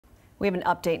We have an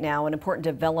update now, an important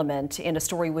development in a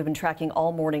story we've been tracking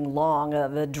all morning long.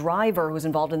 The driver who was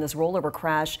involved in this rollover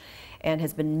crash and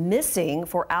has been missing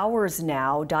for hours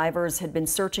now. Divers had been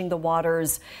searching the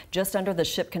waters just under the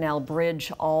Ship Canal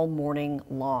Bridge all morning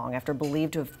long after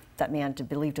that man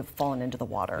believed to have fallen into the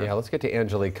water. Yeah, let's get to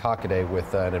Angelique Cockaday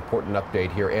with an important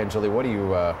update here. Angelique, what are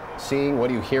you seeing?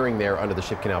 What are you hearing there under the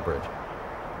Ship Canal Bridge?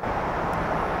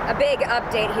 A big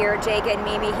update here, Jake and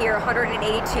Mimi here,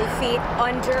 182 feet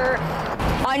under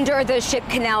the Ship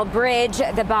Canal Bridge.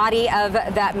 The body of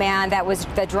that man, that was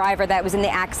the driver that was in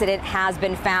the accident, has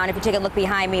been found. If you take a look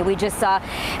behind me, we just saw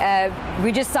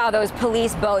those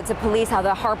police boats. The police,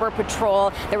 the Harbor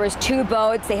Patrol. There was two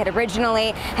boats. They had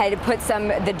originally put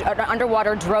the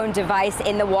underwater drone device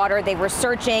in the water. They were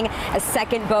searching. A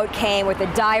second boat came with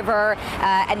a diver,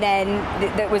 and then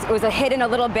it was hidden a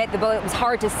little bit. It was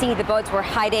hard to see. The boats were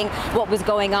hiding what was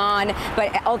going on,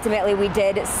 but ultimately we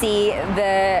did see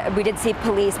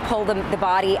police pull the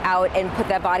body out and put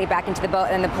that body back into the boat,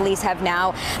 and the police have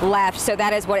now left. So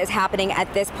that is what is happening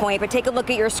at this point. But take a look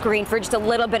at your screen for just a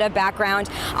little bit of background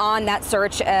on that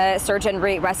search and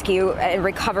rescue and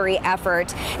recovery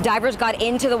effort. Divers got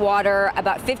into the water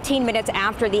about 15 minutes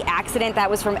after the accident. That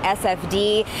was from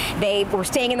SFD. They were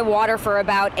staying in the water for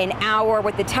about an hour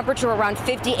with the temperature around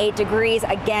 58 degrees.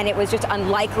 Again, it was just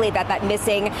unlikely that that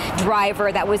missing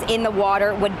driver that was in the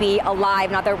water would be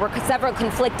alive. Now, there were several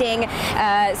conflicting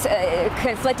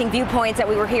viewpoints that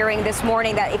we were hearing this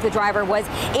morning, that if the driver was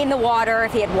in the water,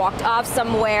 if he had walked off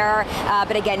somewhere.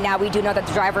 But again, now we do know that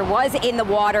the driver was in the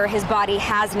water. His body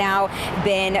has now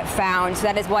been found. So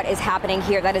that is what is happening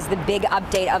here. That is the big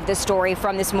update of the story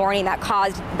from this morning that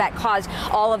caused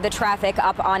all of the traffic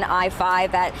up on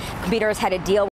I-5 that commuters had to deal with.